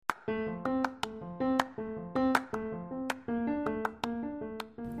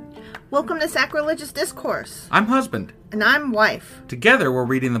Welcome to Sacrilegious Discourse. I'm husband. And I'm wife. Together, we're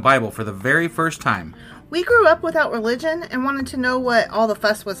reading the Bible for the very first time. We grew up without religion and wanted to know what all the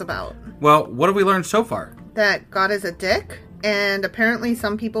fuss was about. Well, what have we learned so far? That God is a dick, and apparently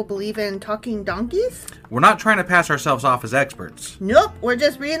some people believe in talking donkeys? We're not trying to pass ourselves off as experts. Nope, we're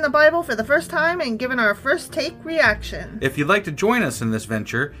just reading the Bible for the first time and giving our first take reaction. If you'd like to join us in this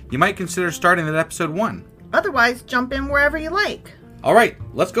venture, you might consider starting at episode 1. Otherwise, jump in wherever you like. All right,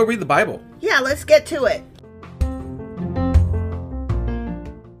 let's go read the Bible. Yeah, let's get to it.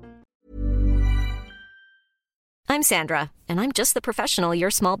 I'm Sandra, and I'm just the professional your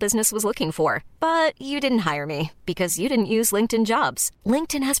small business was looking for. But you didn't hire me because you didn't use LinkedIn Jobs.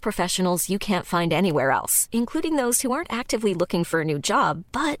 LinkedIn has professionals you can't find anywhere else, including those who aren't actively looking for a new job,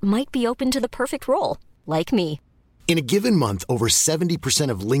 but might be open to the perfect role, like me. In a given month, over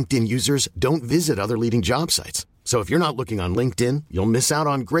 70% of LinkedIn users don't visit other leading job sites. So if you're not looking on LinkedIn, you'll miss out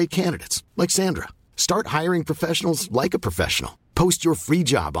on great candidates like Sandra. Start hiring professionals like a professional. Post your free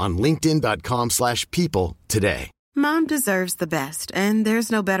job on linkedin.com/people today. Mom deserves the best, and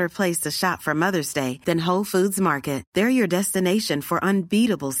there's no better place to shop for Mother's Day than Whole Foods Market. They're your destination for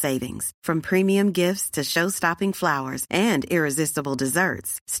unbeatable savings, from premium gifts to show-stopping flowers and irresistible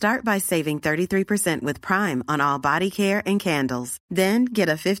desserts. Start by saving 33% with Prime on all body care and candles. Then get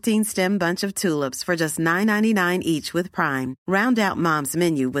a 15-stem bunch of tulips for just $9.99 each with Prime. Round out Mom's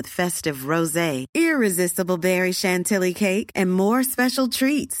menu with festive rosé, irresistible berry chantilly cake, and more special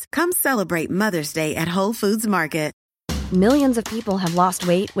treats. Come celebrate Mother's Day at Whole Foods Market. Millions of people have lost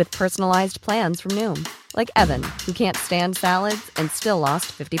weight with personalized plans from Noom. Like Evan, who can't stand salads and still lost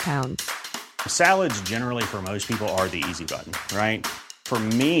 50 pounds. Salads generally for most people are the easy button, right? For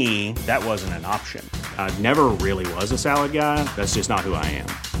me, that wasn't an option. I never really was a salad guy. That's just not who I am.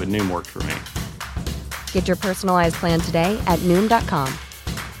 But Noom worked for me. Get your personalized plan today at Noom.com.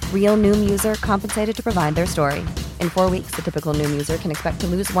 Real Noom user compensated to provide their story. In 4 weeks, the typical Noom user can expect to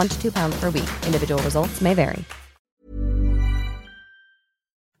lose 1 to 2 pounds per week. Individual results may vary.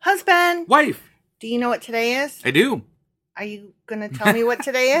 Husband! Wife! Do you know what today is? I do. Are you going to tell me what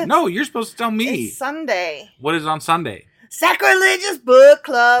today is? No, you're supposed to tell me. It's Sunday. What is on Sunday? Sacrilegious Book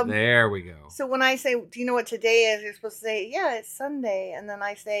Club. There we go. So when I say, do you know what today is? You're supposed to say, yeah, it's Sunday. And then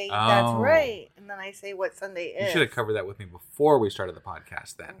I say, that's right. And then I say what Sunday is. You should have covered that with me before we started the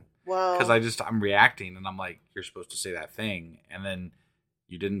podcast then. Well. Because I'm reacting and I'm like, you're supposed to say that thing. And then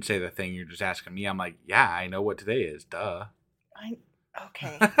you didn't say the thing. You're just asking me. I'm like, yeah, I know what today is. Duh.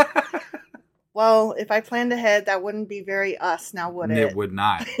 Okay. Well, if I planned ahead, that wouldn't be very us now, would it? It would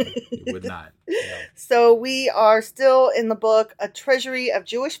not. It would not. No. So we are still in the book, A Treasury of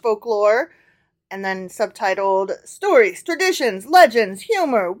Jewish Folklore, and then subtitled Stories, Traditions, Legends,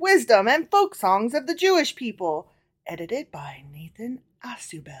 Humor, Wisdom, and Folk Songs of the Jewish People, edited by Nathan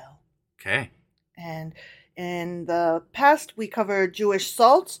Asubel. Okay. And in the past, we covered Jewish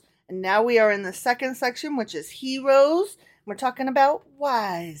salts, and now we are in the second section, which is heroes. We're talking about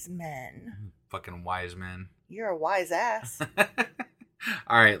wise men. Fucking wise men. You're a wise ass.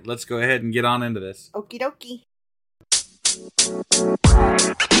 All right, let's go ahead and get on into this. Okie dokie.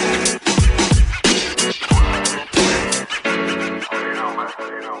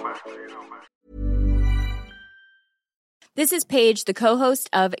 This is Paige, the co-host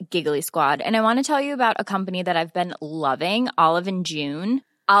of Giggly Squad, and I want to tell you about a company that I've been loving, Olive & June.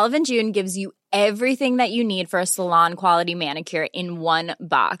 Olive & June gives you everything that you need for a salon-quality manicure in one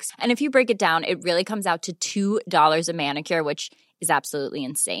box. And if you break it down, it really comes out to $2 a manicure, which is absolutely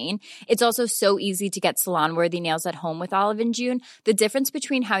insane. It's also so easy to get salon-worthy nails at home with Olive & June. The difference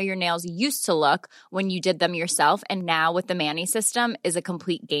between how your nails used to look when you did them yourself and now with the Mani system is a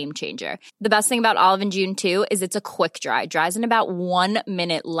complete game changer. The best thing about Olive & June, too, is it's a quick dry. Dries in about 1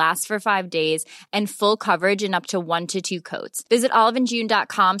 minute, lasts for 5 days, and full coverage in up to 1 to 2 coats. Visit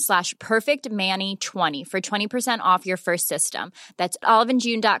oliveandjune.com/perfectmani20 for 20% off your first system. That's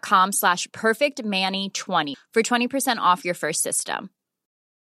oliveandjune.com/perfectmani20 for 20% off your first system.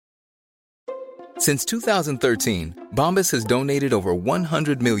 Since 2013, Bombas has donated over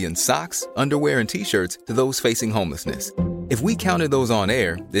 100 million socks, underwear, and T-shirts to those facing homelessness. If we counted those on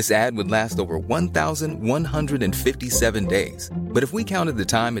air, this ad would last over 1,157 days. But if we counted the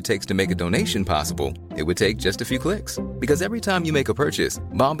time it takes to make a donation possible, it would take just a few clicks. Because every time you make a purchase,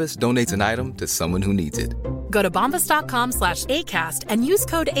 Bombas donates an item to someone who needs it. Go to bombas.com/ACAST and use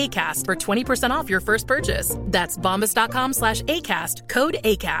code ACAST for 20% off your first purchase. That's bombas.com/ACAST, code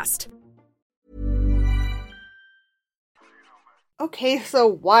ACAST. Okay, so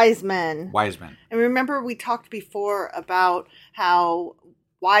wise men. Wise men. And remember we talked before about how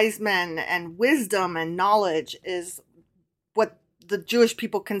wise men and wisdom and knowledge is what the Jewish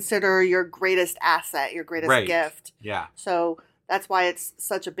people consider your greatest asset, your greatest gift. Yeah. So that's why it's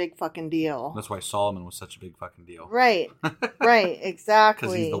such a big fucking deal. That's why Solomon was such a big fucking deal. Right. Right. Exactly.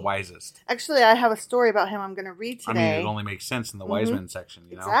 Because he's the wisest. Actually, I have a story about him I'm going to read today. I mean, it only makes sense in the wise men section,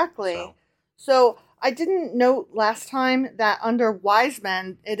 you know? Exactly. So I didn't note last time that under wise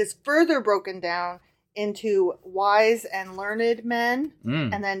men, it is further broken down into wise and learned men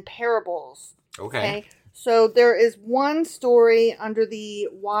and then parables. Okay. So there is one story under the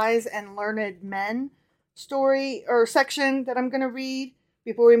wise and learned men story or section that I'm going to read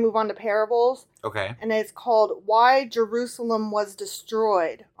before we move on to parables. Okay. And it's called Why Jerusalem Was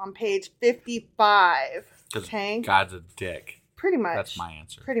Destroyed on page 55. Because God's a dick. Pretty much. That's my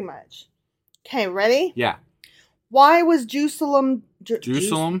answer. Pretty much. Okay, ready? Yeah. Why was Jerusalem...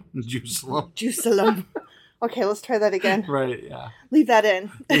 Jerusalem? Okay, let's try that again. Right, yeah. Leave that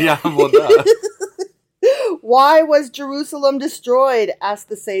in. Yeah, well, duh. Why was Jerusalem destroyed? Asked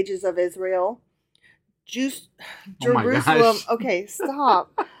the sages of Israel. Jerusalem. Okay,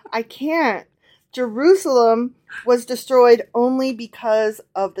 stop. I can't. Jerusalem was destroyed only because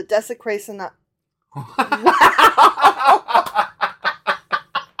of the desecration of...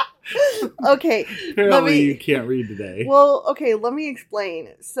 Okay. Apparently you can't read today. Well, okay, let me explain.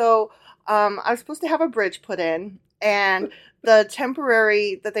 So, I was supposed to have a bridge put in, and the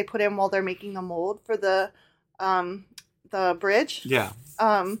temporary that they put in while they're making the mold for the bridge. Yeah.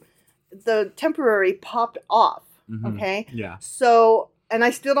 The temporary popped off. Mm-hmm. Okay. Yeah. So, and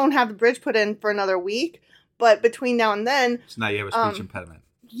I still don't have the bridge put in for another week, but between now and then. So now you have a speech impediment.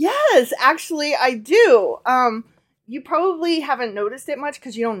 Yes, actually I do. You probably haven't noticed it much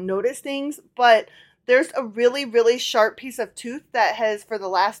because you don't notice things, but there's a really, really sharp piece of tooth that has, for the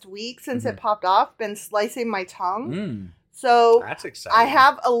last week since it popped off, been slicing my tongue. So that's exciting. I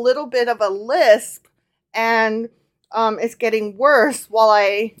have a little bit of a lisp, and it's getting worse while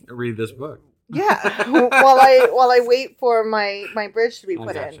I read this book. Yeah, while I wait for my bridge to be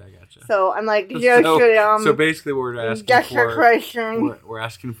put in. I gotcha. So I'm like, so basically, we're asking we're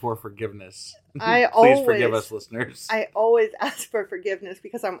asking for forgiveness. Please forgive us, listeners. I always ask for forgiveness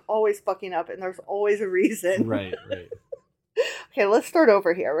because I'm always fucking up, and there's always a reason. Right. Okay, let's start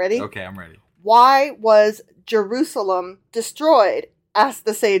over here. Ready? Okay, I'm ready. Why was Jerusalem destroyed? Asked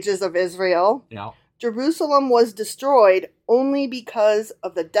the sages of Israel. Yeah. Jerusalem was destroyed only because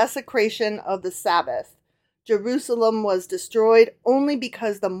of the desecration of the Sabbath. Jerusalem was destroyed only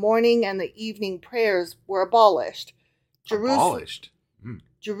because the morning and the evening prayers were abolished. Jerusalem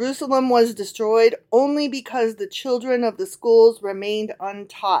was destroyed only because the children of the schools remained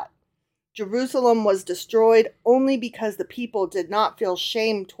untaught. Jerusalem was destroyed only because the people did not feel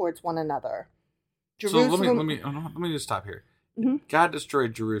shame towards one another. So let me just stop here. Mm-hmm. God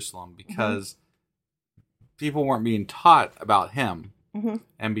destroyed Jerusalem because people weren't being taught about him,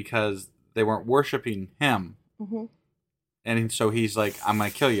 and because they weren't worshiping him. And so he's like, I'm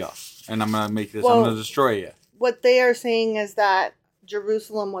going to kill you, and I'm going to make this, I'm going to destroy you. What they are saying is that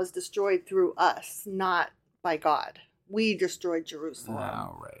Jerusalem was destroyed through us, not by God. We destroyed Jerusalem.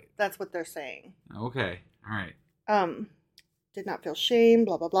 Oh, right. That's what they're saying. Okay. All right. Did not feel shame,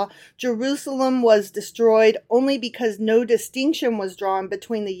 blah, blah, blah. Jerusalem was destroyed only because no distinction was drawn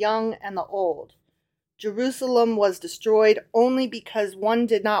between the young and the old. Jerusalem was destroyed only because one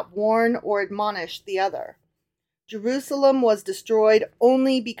did not warn or admonish the other. Jerusalem was destroyed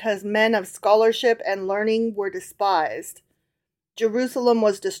only because men of scholarship and learning were despised. Jerusalem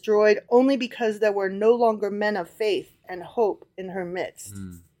was destroyed only because there were no longer men of faith and hope in her midst.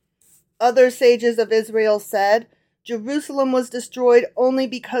 Other sages of Israel said, Jerusalem was destroyed only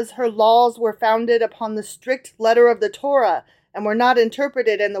because her laws were founded upon the strict letter of the Torah and were not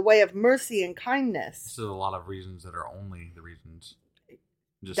interpreted in the way of mercy and kindness. This is a lot of reasons that are only the reasons.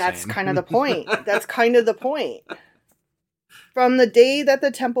 That's kind of the point. That's kind of the point. From the day that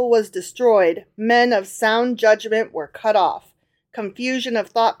the temple was destroyed, men of sound judgment were cut off. Confusion of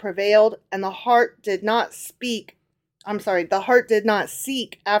thought prevailed, and the heart did not seek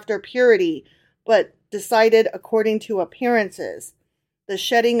after purity, but decided according to appearances. The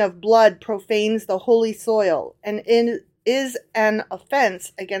shedding of blood profanes the holy soil, and is an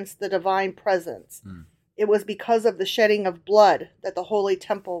offense against the divine presence. It was because of the shedding of blood that the holy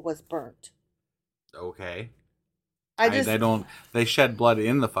temple was burnt. Okay. They shed blood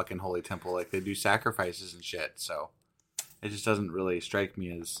in the fucking holy temple, like they do sacrifices and shit, so it just doesn't really strike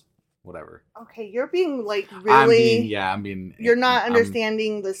me as whatever. Okay, you're being really... I'm being... You're not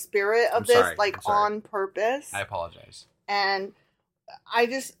understanding the spirit of this, on purpose. I apologize. And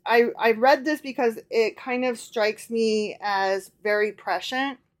I read this because it kind of strikes me as very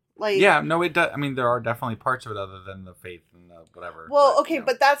prescient. Like, yeah, no, it does. I mean, there are definitely parts of it other than the faith and the whatever. Well, okay,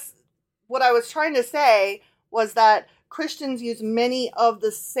 but that's what I was trying to say was that Christians use many of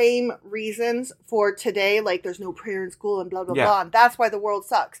the same reasons for today, like there's no prayer in school and blah, blah, blah, and that's why the world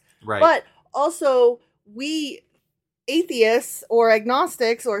sucks. Right. But also, we atheists or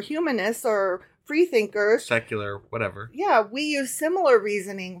agnostics or humanists or freethinkers, secular, whatever. Yeah, we use similar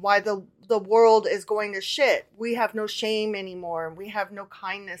reasoning why the world is going to shit. We have no shame anymore. We have no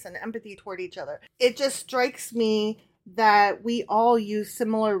kindness and empathy toward each other. It just strikes me that we all use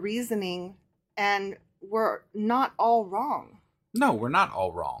similar reasoning and we're not all wrong. No, we're not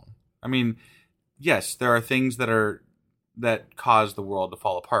all wrong. I mean, yes, there are things that cause the world to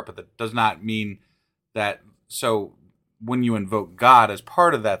fall apart, but that does not mean that. So when you invoke God as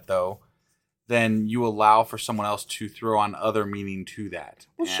part of that, though, then you allow for someone else to throw on other meaning to that.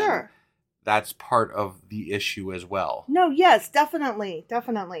 Well, sure. That's part of the issue as well. No, yes, definitely.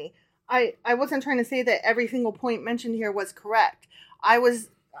 I wasn't trying to say that every single point mentioned here was correct. I was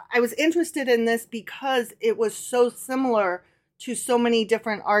interested in this because it was so similar to so many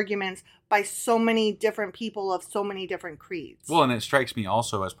different arguments by so many different people of so many different creeds. Well, and it strikes me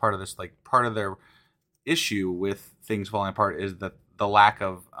also as part of this, like part of their issue with things falling apart is that the lack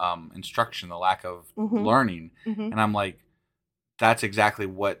of instruction, the lack of learning. And I'm like, that's exactly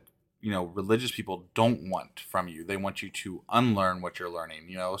what, religious people don't want from you. They want you to unlearn what you're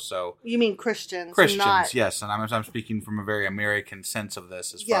learning, so. You mean Christians, not... yes. And I'm speaking from a very American sense of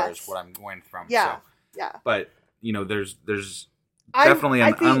this as far as what I'm going from. Yeah, so. Yeah. But, there's definitely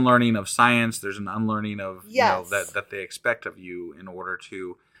an unlearning of science. There's an unlearning of, that they expect of you in order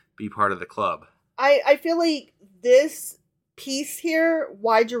to be part of the club. I feel like this piece here,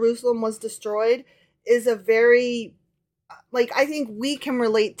 why Jerusalem was destroyed, is a very, I think we can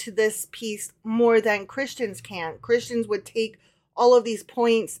relate to this piece more than Christians can. Christians would take all of these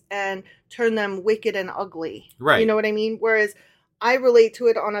points and turn them wicked and ugly. Right. You know what I mean? Whereas I relate to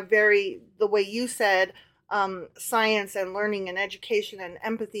it on a very, the way you said, science and learning and education and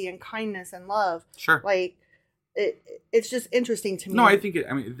empathy and kindness and love. Sure. It's just interesting to me. No, I think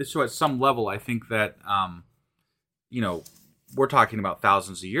so at some level, I think that, we're talking about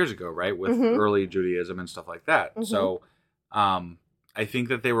thousands of years ago, right? With early Judaism and stuff like that. So, I think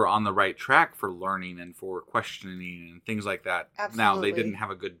that they were on the right track for learning and for questioning and things like that. Absolutely. Now, they didn't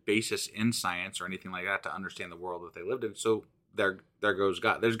have a good basis in science or anything like that to understand the world that they lived in. So there goes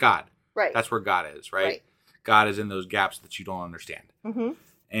God. There's God. Right. That's where God is, right? God is in those gaps that you don't understand.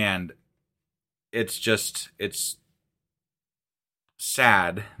 And it's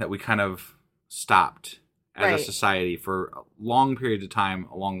sad that we kind of stopped as a society for long periods of time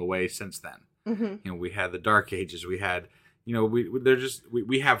along the way since then. We had the Dark Ages. We had,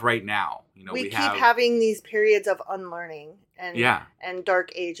 we have right now. We keep having these periods of unlearning and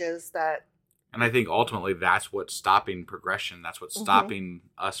Dark Ages that. And I think ultimately that's what's stopping progression. That's what's stopping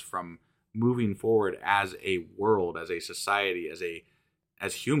us from moving forward as a world, as a society,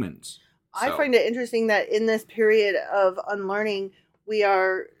 as humans. I find it interesting that in this period of unlearning, we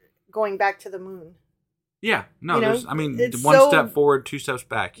are going back to the moon. Yeah, no, one step forward, two steps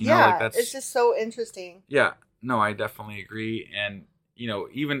back. It's just so interesting. Yeah, no, I definitely agree. And,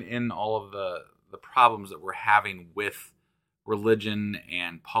 even in all of the problems that we're having with religion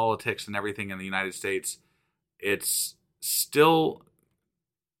and politics and everything in the United States, it's still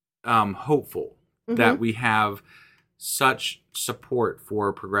hopeful that we have such support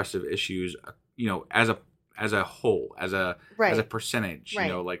for progressive issues, as a whole, as a percentage,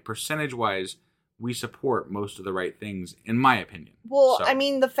 percentage wise, we support most of the right things, in my opinion. Well, so. I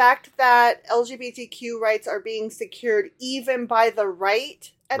mean, the fact that LGBTQ rights are being secured even by the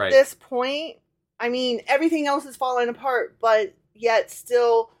right at this point, I mean, everything else is falling apart, but yet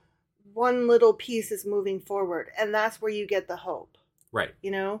still one little piece is moving forward. And that's where you get the hope. Right.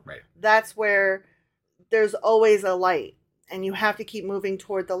 Right. That's where there's always a light. And you have to keep moving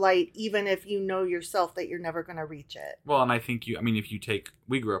toward the light, even if you know yourself that you're never going to reach it. Well, and I think if you take,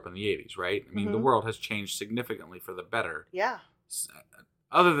 we grew up in the 80s, right? I mean, the world has changed significantly for the better. Yeah.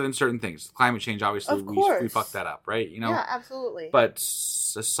 Other than certain things. Climate change, obviously, we fucked that up, right? Yeah, absolutely. But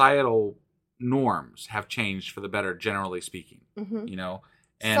societal norms have changed for the better, generally speaking.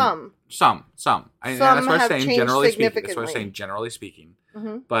 And some. That's what I'm saying, generally speaking. That's what I'm saying, generally speaking.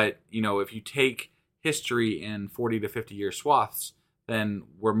 But, if you take history in 40 to 50 year swaths, then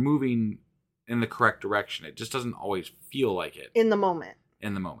we're moving in the correct direction. It just doesn't always feel like it in the moment.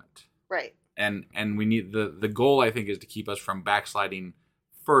 Right. And we need the goal, I think, is to keep us from backsliding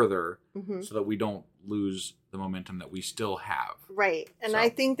further so that we don't lose the momentum that we still have. Right. And I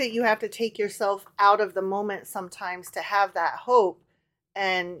think that you have to take yourself out of the moment sometimes to have that hope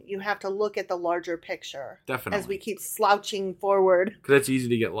and you have to look at the larger picture. Definitely. As we keep slouching forward. Because it's easy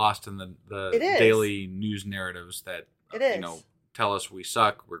to get lost in the daily news narratives that, tell us we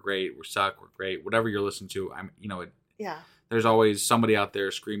suck, we're great, we suck, we're great. Whatever you're listening to, there's always somebody out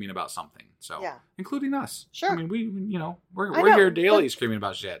there screaming about something. So, including us. Sure. I mean, we're here daily screaming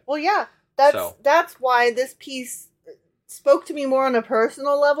about shit. Well, yeah. That's why this piece spoke to me more on a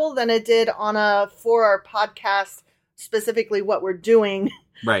personal level than it did for our podcast, specifically what we're doing.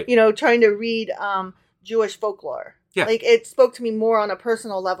 Right. Trying to read Jewish folklore. Yeah. Like, it spoke to me more on a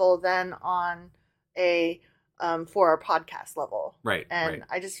personal level than on a for our podcast level. Right. And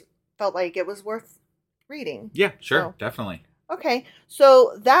I just felt like it was worth reading. Yeah, sure. Definitely. Okay.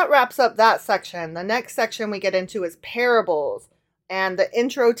 So that wraps up that section. The next section we get into is parables. And the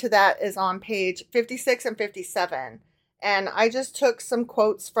intro to that is on page 56 and 57. And I just took some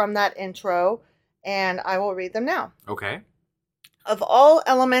quotes from that intro, and I will read them now. Okay. Of all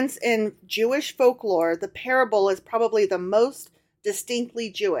elements in Jewish folklore, the parable is probably the most distinctly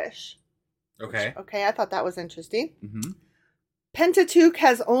Jewish. Okay. Okay, I thought that was interesting. Mm-hmm. Pentateuch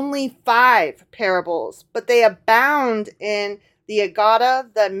has only 5 parables, but they abound in the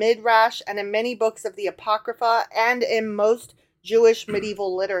Aggadah, the Midrash, and in many books of the Apocrypha, and in most Jewish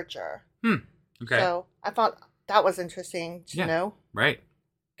medieval literature. Okay. So I thought that was interesting to know. Right.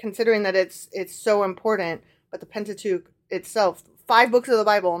 Considering that it's so important, but the Pentateuch itself, 5 books of the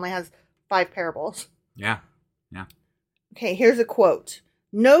Bible, only has 5 parables. Yeah. Yeah. Okay, here's a quote.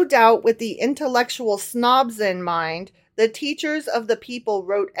 No doubt with the intellectual snobs in mind, the teachers of the people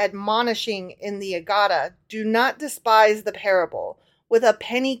wrote admonishing in the Aggadah, do not despise the parable. With a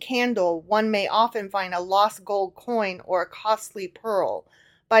penny candle, one may often find a lost gold coin or a costly pearl.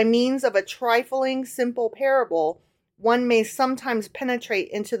 By means of a trifling, simple parable, one may sometimes penetrate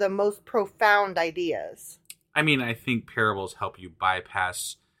into the most profound ideas. I mean, I think parables help you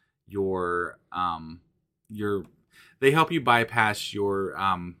bypass they help you bypass your,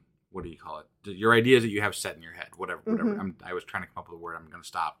 what do you call it? Your ideas that you have set in your head, whatever. Mm-hmm. I was trying to come up with a word. I'm going to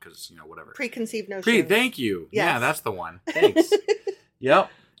stop because, whatever. Preconceived notions. Thank you. Yes. Yeah, that's the one. Thanks.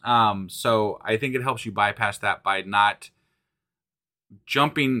 Yep. So I think it helps you bypass that by not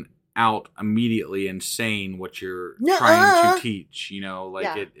jumping out immediately and saying what you're trying to teach.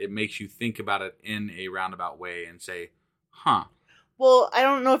 It makes you think about it in a roundabout way and say, huh. Well, I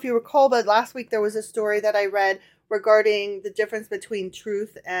don't know if you recall, but last week there was a story that I read regarding the difference between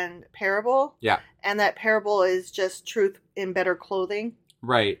truth and parable. Yeah. And that parable is just truth in better clothing.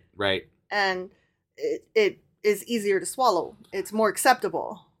 Right, right. And it is easier to swallow. It's more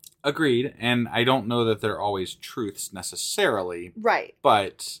acceptable. Agreed. And I don't know that they're always truths necessarily. Right.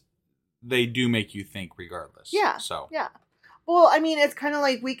 But they do make you think regardless. Yeah. So. Yeah. Well, I mean, it's kind of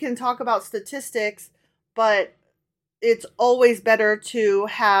like we can talk about statistics, but it's always better to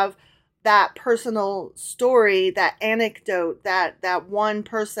have that personal story, that anecdote, that one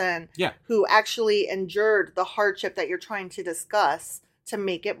person who actually endured the hardship that you're trying to discuss to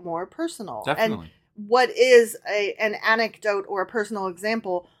make it more personal. Definitely. And what is an anecdote or a personal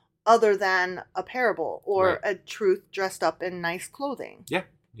example other than a parable or a truth dressed up in nice clothing? Yeah,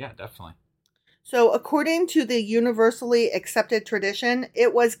 definitely. So according to the universally accepted tradition,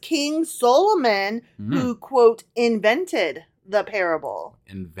 it was King Solomon who, quote, invented the parable.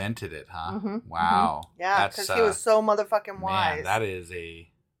 Invented it, huh? Mm-hmm. Wow. Mm-hmm. Yeah, because he was so motherfucking wise. Man, he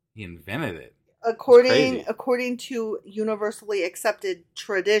invented it. According to universally accepted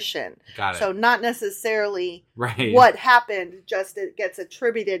tradition. Got it. So not necessarily what happened, just it gets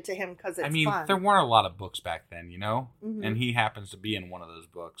attributed to him because it's fun. There weren't a lot of books back then, Mm-hmm. and he happens to be in one of those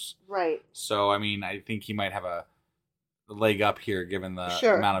books. Right. So, I think he might have a leg up here given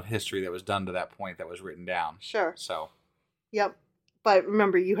the amount of history that was done to that point that was written down. Sure. So. Yep. But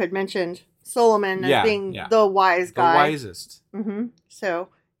remember, you had mentioned Solomon as being the wise guy. The wisest. Mm-hmm. So,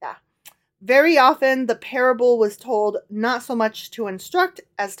 yeah. Very often, the parable was told not so much to instruct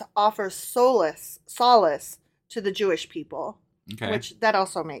as to offer solace to the Jewish people. Okay. Which, that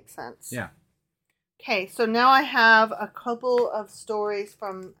also makes sense. Yeah. Okay, so now I have a couple of stories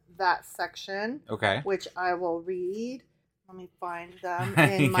from that section. Okay. Which I will read. Let me find them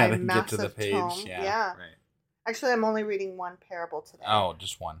in my massive get to the page. tome. Yeah. Right. Actually, I'm only reading one parable today. Oh,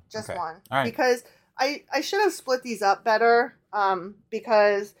 just one. Just okay. one. All right. Because I should have split these up better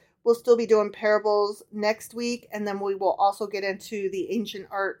because we'll still be doing parables next week, and then we will also get into the ancient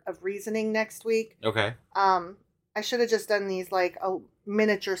art of reasoning next week. Okay. I should have just done these like a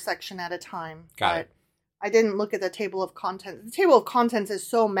miniature section at a time. Got it. I didn't look at the table of contents. The table of contents is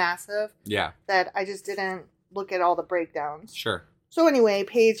so massive that I just didn't look at all the breakdowns. Sure. So anyway,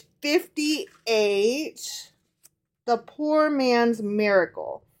 page 58... The Poor Man's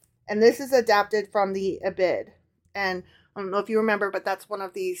Miracle. And this is adapted from the Abid. And I don't know if you remember, but that's one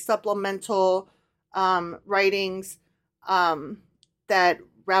of the supplemental writings that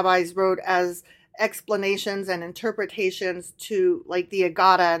rabbis wrote as explanations and interpretations to like the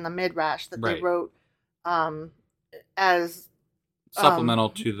Agada and the Midrash that they wrote as supplemental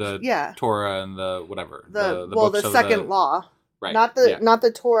to the Torah and the whatever the books of second law, right? Not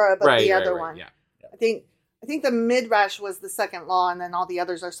the Torah, but the other one. Yeah. I think the Midrash was the second law, and then all the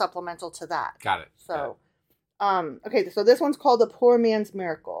others are supplemental to that. Got it. So, okay, so this one's called The Poor Man's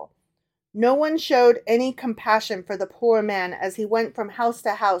Miracle. No one showed any compassion for the poor man as he went from house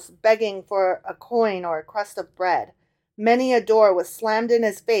to house begging for a coin or a crust of bread. Many a door was slammed in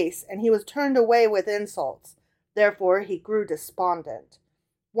his face, and he was turned away with insults. Therefore, he grew despondent.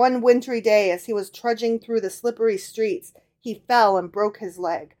 One wintry day, as he was trudging through the slippery streets, he fell and broke his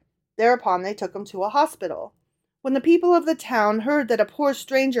leg. Thereupon they took him to a hospital. When the people of the town heard that a poor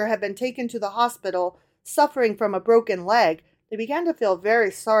stranger had been taken to the hospital, suffering from a broken leg, they began to feel very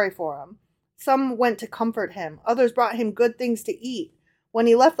sorry for him. Some went to comfort him. Others brought him good things to eat. When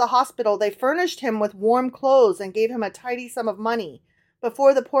he left the hospital, they furnished him with warm clothes and gave him a tidy sum of money.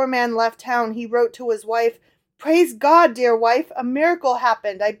 Before the poor man left town, he wrote to his wife, "Praise God, dear wife, a miracle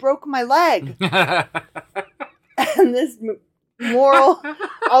happened. I broke my leg." And this moral,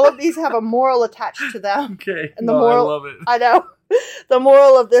 all of these have a moral attached to them. Okay. And the moral, I love it. I know. The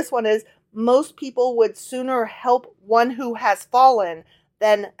moral of this one is most people would sooner help one who has fallen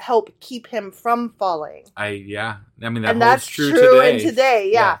than help keep him from falling. I mean, and that's true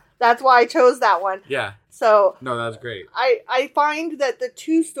today. Yeah. That's why I chose that one. Yeah. So no, that's great. I find that the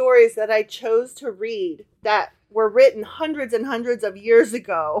two stories that I chose to read that were written hundreds and hundreds of years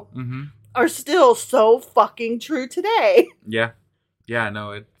ago are still so fucking true today. Yeah. Yeah,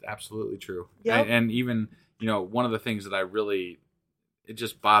 no, it's absolutely true. Yep. And even, one of the things that it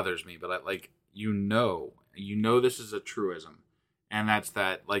just bothers me, but you know this is a truism. And that's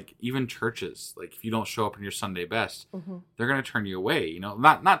that, like, even churches, like, if you don't show up in your Sunday best, they're going to turn you away,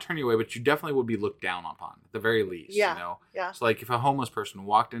 Not turn you away, but you definitely would be looked down upon, at the very least, Yeah. So, like, if a homeless person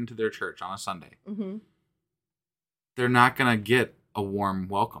walked into their church on a Sunday, they're not going to get a warm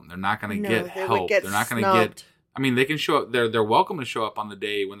welcome. They're not going to get help. They're not going to get... I mean, they can show up. They're welcome to show up on the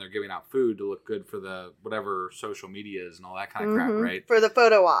day when they're giving out food to look good for the whatever social media is and all that kind of crap, right? For the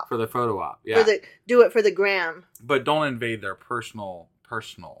photo op. Yeah. Do it for the gram. But don't invade their personal,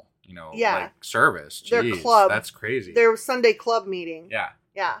 like service. Their Jeez, club. That's crazy. Their Sunday club meeting. Yeah.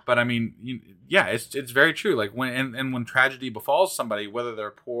 Yeah. But I mean, it's very true. Like when tragedy befalls somebody, whether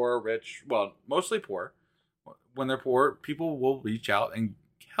they're poor, rich, well, mostly poor. When they're poor, people will reach out and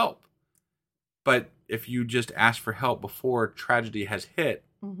help. But if you just ask for help before tragedy has hit,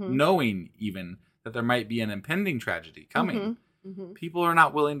 knowing even that there might be an impending tragedy coming, people are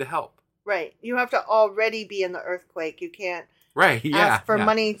not willing to help. Right. You have to already be in the earthquake. You can't ask for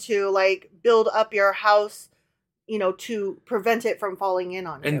money to like build up your house, to prevent it from falling in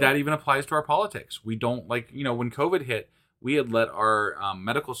on you. And that even applies to our politics. We don't when COVID hit, we had let our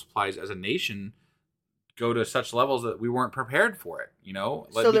medical supplies as a nation go to such levels that we weren't prepared for it,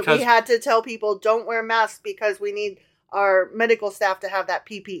 So that we had to tell people don't wear masks because we need our medical staff to have that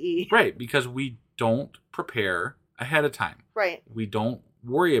PPE. Right, because we don't prepare ahead of time. Right. We don't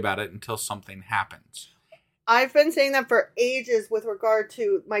worry about it until something happens. I've been saying that for ages with regard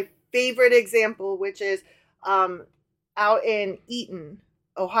to my favorite example, which is out in Eaton,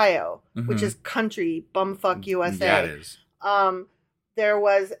 Ohio, which is country, bumfuck USA. Yeah, it is. There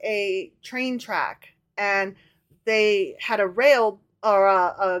was a train track. And they had a rail or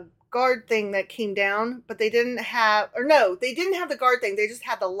a guard thing that came down, but they didn't have the guard thing. They just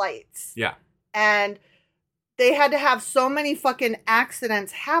had the lights. Yeah. And they had to have so many fucking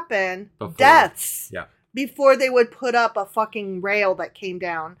accidents happen, deaths, before they would put up a fucking rail that came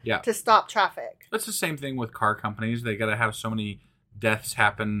down to stop traffic. That's the same thing with car companies. They got to have so many deaths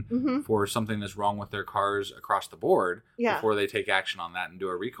happen for something that's wrong with their cars across the board before they take action on that and do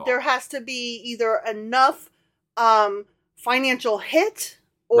a recall. There has to be either enough financial hit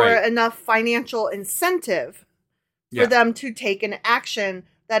or enough financial incentive for them to take an action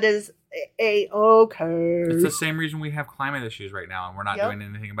that is okay. It's the same reason we have climate issues right now and we're not doing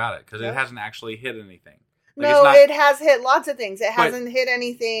anything about it because it hasn't actually hit anything. It has hit lots of things. It hasn't hit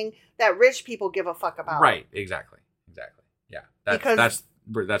anything that rich people give a fuck about. Right, exactly.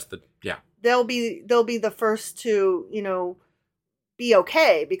 Yeah. They'll be the first to, be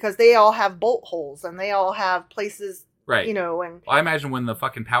okay because they all have bolt holes and they all have places, right. And I imagine when the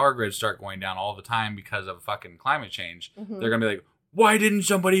fucking power grids start going down all the time because of fucking climate change, they're going to be like, why didn't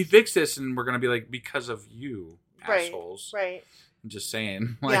somebody fix this? And we're going to be like, because of you. assholes. Right. I'm just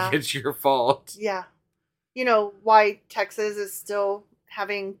saying, it's your fault. Yeah. You know, why Texas is still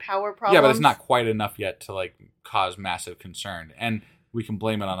having power problems? Yeah, but it's not quite enough yet to, like, cause massive concern. And we can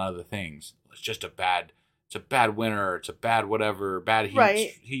blame it on other things. It's just a bad winter, it's a bad whatever, bad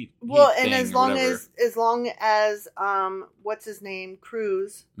heat. Well, and as long as what's his name,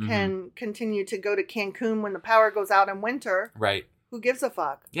 Cruz, can continue to go to Cancun when the power goes out in winter. Right. Who gives a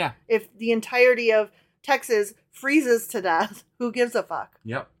fuck? Yeah. If the entirety of Texas freezes to death, who gives a fuck?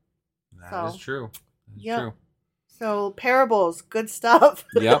 Yep. That is true. True. So, parables, good stuff.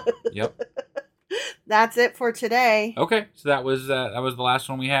 Yep. That's it for today. Okay. So that was the last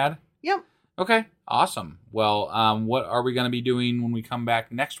one we had? Yep. Okay. Awesome. Well, what are we going to be doing when we come back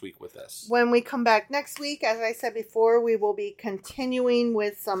next week with this? When we come back next week, as I said before, we will be continuing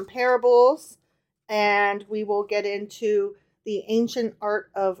with some parables, and we will get into the ancient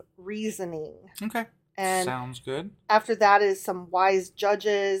art of reasoning. Okay. And sounds good. After that is some wise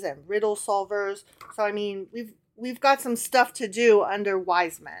judges and riddle solvers. So, I mean, we've got some stuff to do under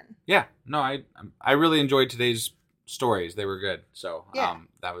wise men. Yeah. No, I really enjoyed today's stories. They were good. So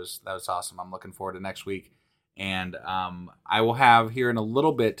that was awesome. I'm looking forward to next week. And I will have here in a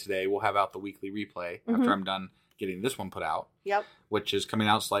little bit today, we'll have out the weekly replay after I'm done getting this one put out. Yep. Which is coming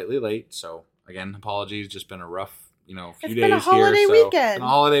out slightly late. So again, apologies. Just been a rough, few days here. It's been a holiday weekend. It's been a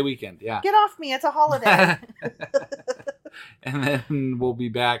holiday weekend, yeah. Get off me. It's a holiday. And then we'll be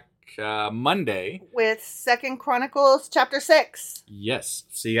back Monday with 2 Chronicles chapter 6. Yes.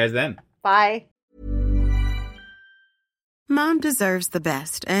 See you guys then. Bye. Mom deserves the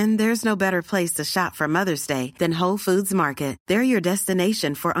best, and there's no better place to shop for Mother's Day than Whole Foods Market. They're your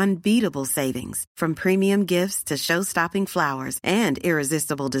destination for unbeatable savings, from premium gifts to show-stopping flowers and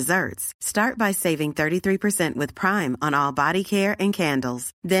irresistible desserts. Start by saving 33% with Prime on all body care and candles.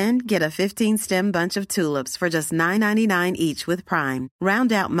 Then get a 15-stem bunch of tulips for just $9.99 each with Prime.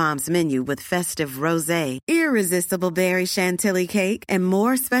 Round out Mom's menu with festive rosé, irresistible berry chantilly cake, and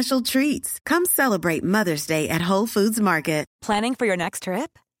more special treats. Come celebrate Mother's Day at Whole Foods Market. Planning for your next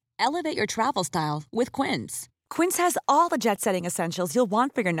trip? Elevate your travel style with Quince. Quince has all the jet-setting essentials you'll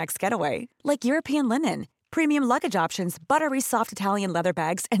want for your next getaway, like European linen, premium luggage options, buttery soft Italian leather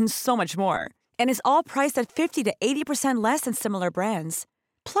bags, and so much more. And is all priced at 50 to 80% less than similar brands.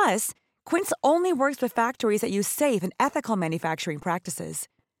 Plus, Quince only works with factories that use safe and ethical manufacturing practices.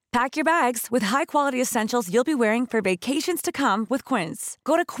 Pack your bags with high-quality essentials you'll be wearing for vacations to come with Quince.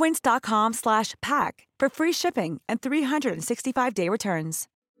 Go to quince.com/pack for free shipping and 365-day returns.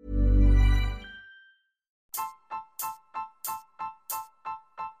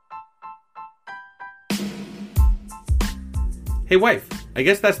 Hey, wife, I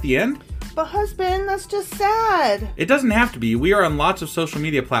guess that's the end? But husband, that's just sad. It doesn't have to be. We are on lots of social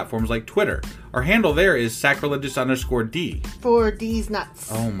media platforms like Twitter. Our handle there is sacrilegious_D. For D's nuts.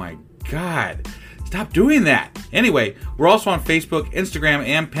 Oh my God. Stop doing that. Anyway, we're also on Facebook, Instagram,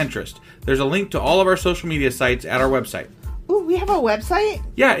 and Pinterest. There's a link to all of our social media sites at our website. Ooh, we have a website?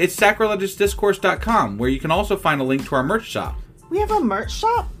 Yeah, it's sacrilegiousdiscourse.com, where you can also find a link to our merch shop. We have a merch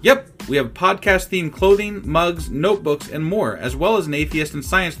shop? Yep. We have podcast-themed clothing, mugs, notebooks, and more, as well as an atheist and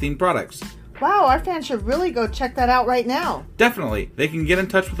science-themed products. Wow, our fans should really go check that out right now. Definitely. They can get in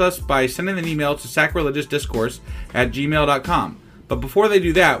touch with us by sending an email to sacrilegiousdiscourse@gmail.com. But before they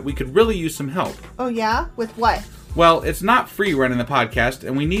do that, we could really use some help. Oh yeah? With what? Well, it's not free running the podcast,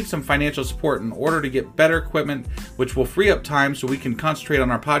 and we need some financial support in order to get better equipment, which will free up time so we can concentrate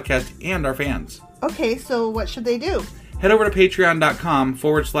on our podcast and our fans. Okay, so what should they do? Head over to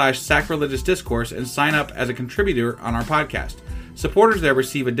patreon.com/sacrilegiousdiscourse and sign up as a contributor on our podcast. Supporters there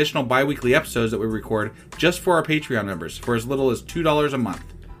receive additional bi-weekly episodes that we record just for our Patreon members for as little as $2 a month.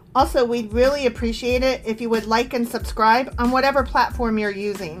 Also, we'd really appreciate it if you would like and subscribe on whatever platform you're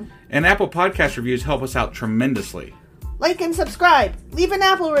using. And Apple Podcast reviews help us out tremendously. Like and subscribe. Leave an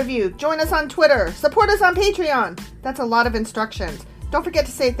Apple review. Join us on Twitter. Support us on Patreon. That's a lot of instructions. Don't forget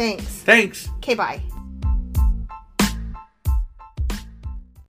to say thanks. Thanks. Okay, bye.